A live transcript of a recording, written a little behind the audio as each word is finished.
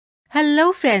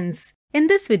Hello friends! In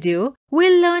this video,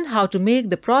 we'll learn how to make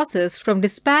the process from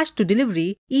dispatch to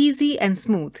delivery easy and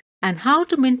smooth, and how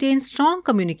to maintain strong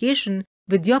communication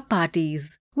with your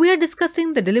parties. We are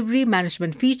discussing the delivery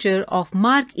management feature of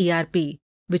Marg ERP,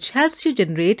 which helps you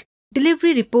generate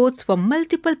delivery reports for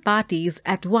multiple parties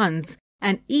at once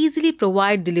and easily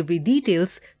provide delivery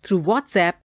details through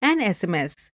WhatsApp and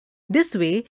SMS. This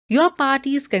way, your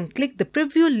parties can click the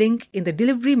preview link in the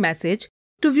delivery message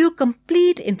to view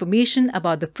complete information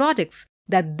about the products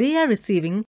that they are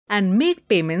receiving and make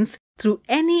payments through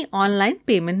any online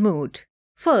payment mode.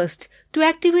 First, to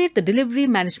activate the delivery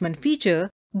management feature,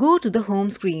 go to the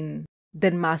home screen.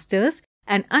 Then Masters,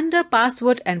 and under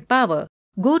Password and Power,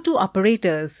 go to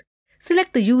Operators.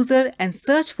 Select the user and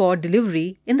search for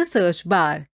delivery in the search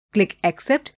bar. Click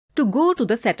Accept to go to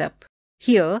the setup.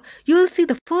 Here, you will see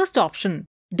the first option,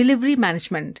 Delivery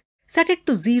Management. Set it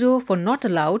to 0 for not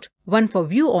allowed, 1 for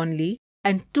view only,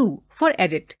 and 2 for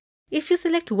edit. If you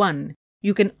select 1,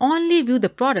 you can only view the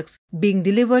products being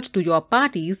delivered to your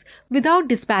parties without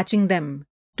dispatching them.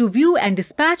 To view and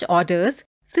dispatch orders,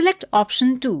 select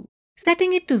option 2.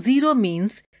 Setting it to 0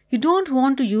 means you don't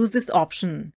want to use this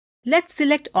option. Let's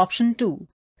select option 2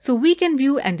 so we can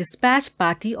view and dispatch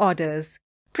party orders.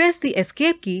 Press the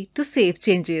Escape key to save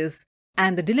changes,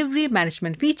 and the delivery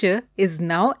management feature is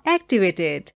now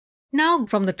activated. Now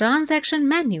from the transaction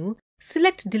menu,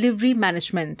 select Delivery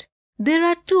Management. There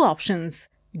are two options,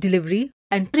 Delivery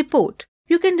and Report.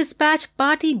 You can dispatch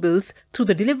party bills through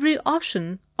the Delivery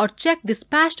option or check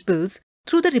dispatched bills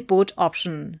through the Report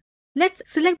option. Let's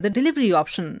select the Delivery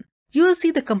option. You will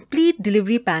see the complete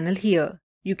delivery panel here.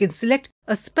 You can select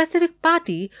a specific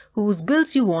party whose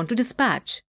bills you want to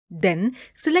dispatch. Then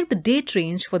select the date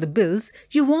range for the bills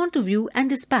you want to view and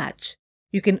dispatch.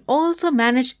 You can also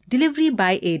manage delivery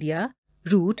by area,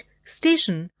 route,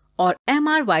 station, or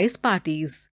MR-wise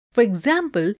parties. For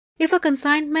example, if a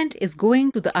consignment is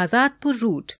going to the Azadpur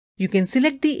route, you can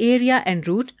select the area and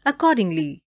route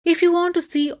accordingly. If you want to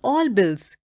see all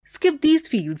bills, skip these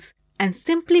fields and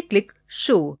simply click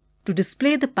Show to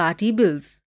display the party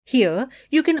bills. Here,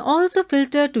 you can also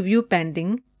filter to view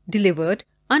pending, delivered,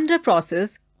 under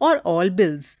process, or all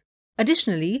bills.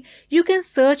 Additionally, you can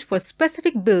search for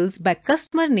specific bills by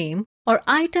customer name or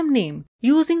item name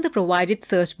using the provided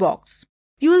search box.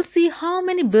 You will see how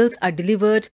many bills are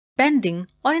delivered, pending,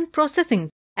 or in processing,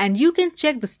 and you can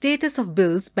check the status of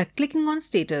bills by clicking on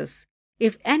Status.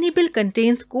 If any bill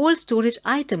contains cold storage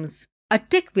items, a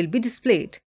tick will be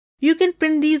displayed. You can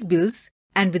print these bills,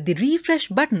 and with the Refresh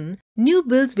button, new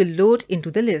bills will load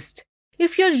into the list.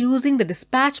 If you are using the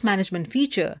Dispatch Management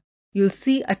feature, you'll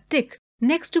see a tick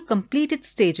next to completed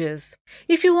stages.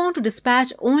 If you want to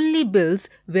dispatch only bills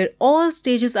where all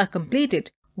stages are completed,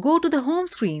 go to the home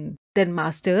screen, then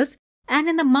Masters, and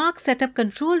in the Marg Setup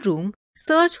control room,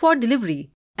 search for Delivery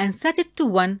and set it to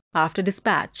 1 after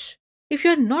dispatch. If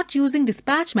you are not using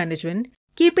dispatch management,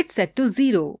 keep it set to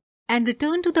 0 and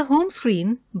return to the home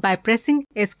screen by pressing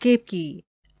Escape key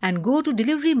and go to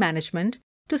Delivery Management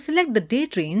to select the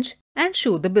date range and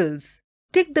show the bills.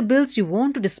 Tick the bills you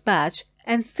want to dispatch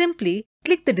and simply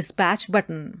click the Dispatch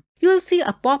button. You will see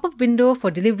a pop-up window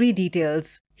for delivery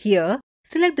details. Here,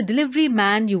 select the delivery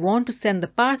man you want to send the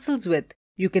parcels with.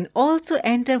 You can also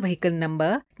enter vehicle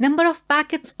number, number of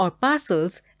packets or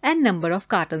parcels, and number of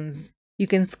cartons. You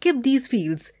can skip these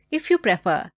fields if you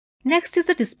prefer. Next is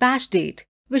the dispatch date,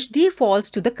 which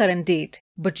defaults to the current date,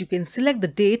 but you can select the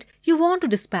date you want to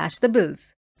dispatch the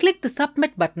bills. Click the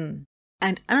Submit button,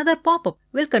 and another pop-up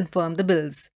will confirm the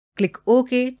bills. Click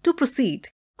OK to proceed.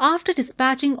 After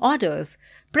dispatching orders,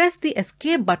 press the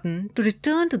Escape button to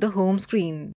return to the home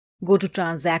screen. Go to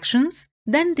Transactions,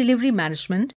 then Delivery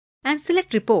Management, and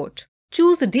select Report.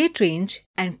 Choose the date range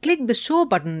and click the Show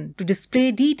button to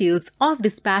display details of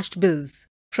dispatched bills.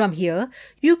 From here,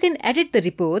 you can edit the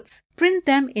reports, print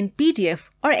them in PDF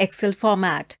or Excel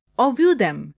format, or view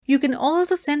them. You can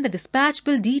also send the dispatch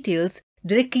bill details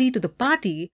directly to the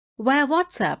party via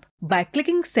WhatsApp by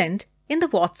clicking Send in the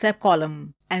WhatsApp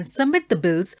column and submit the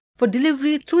bills for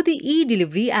delivery through the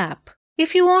e-delivery app.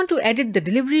 If you want to edit the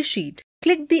delivery sheet,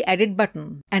 click the Edit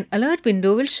button. An alert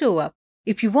window will show up.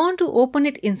 If you want to open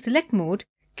it in Select mode,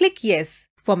 click Yes.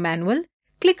 For manual,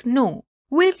 click No.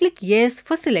 We'll click Yes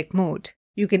for Select mode.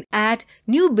 You can add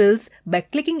new bills by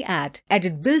clicking Add,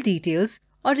 edit bill details,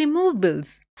 or remove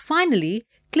bills. Finally,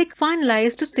 click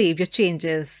Finalize to save your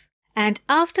changes. And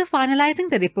after finalizing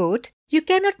the report, you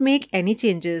cannot make any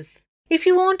changes. If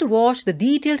you want to watch the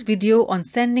detailed video on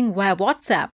sending via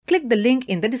WhatsApp, click the link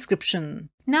in the description.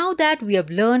 Now that we have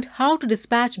learned how to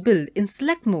dispatch bill in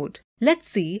Select mode, let's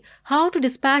see how to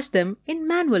dispatch them in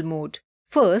manual mode.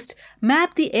 First,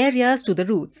 map the areas to the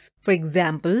routes. For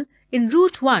example, in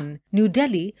Route 1, New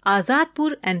Delhi,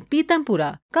 Azadpur and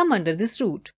Pitampura come under this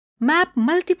route. Map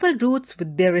multiple routes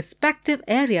with their respective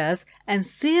areas and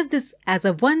save this as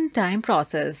a one-time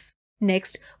process.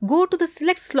 Next, go to the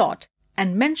select slot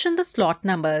and mention the slot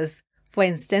numbers. For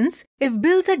instance, if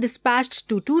bills are dispatched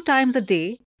to 2 times a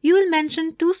day, you will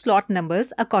mention 2 slot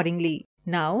numbers accordingly.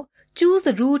 Now, choose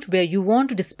the route where you want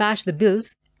to dispatch the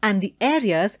bills and the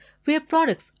areas where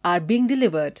products are being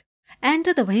delivered.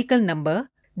 Enter the vehicle number,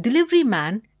 delivery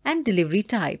man and delivery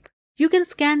type. You can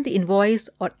scan the invoice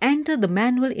or enter the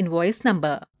manual invoice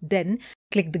number. Then,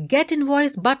 click the Get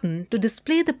Invoice button to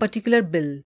display the particular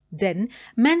bill. Then,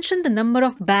 mention the number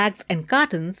of bags and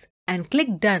cartons and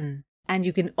click Done. And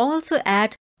you can also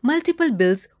add multiple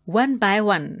bills one by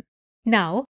one.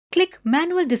 Now, click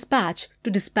Manual Dispatch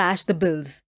to dispatch the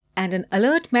bills. And an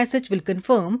alert message will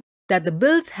confirm that the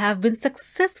bills have been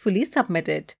successfully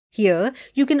submitted. Here,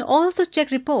 you can also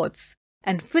check reports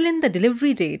and fill in the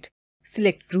delivery date.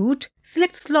 Select route,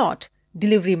 select slot,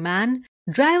 delivery man,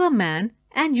 driver man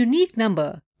and unique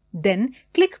number. Then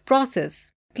click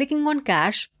Process, clicking on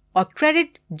Cash or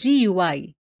Credit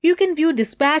GUI. You can view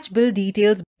dispatch bill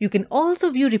details. You can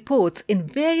also view reports in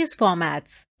various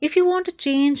formats. If you want to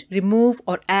change, remove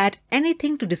or add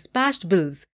anything to dispatched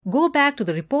bills, go back to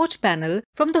the report panel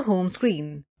from the home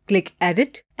screen. Click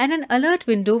Edit and an alert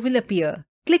window will appear.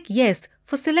 Click Yes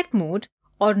for select mode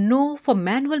or No for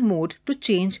manual mode to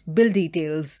change bill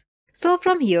details. So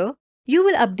from here, you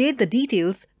will update the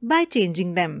details by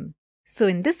changing them. So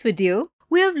in this video,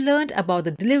 we have learned about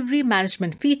the delivery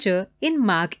management feature in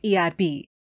Marg ERP.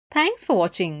 Thanks for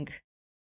watching.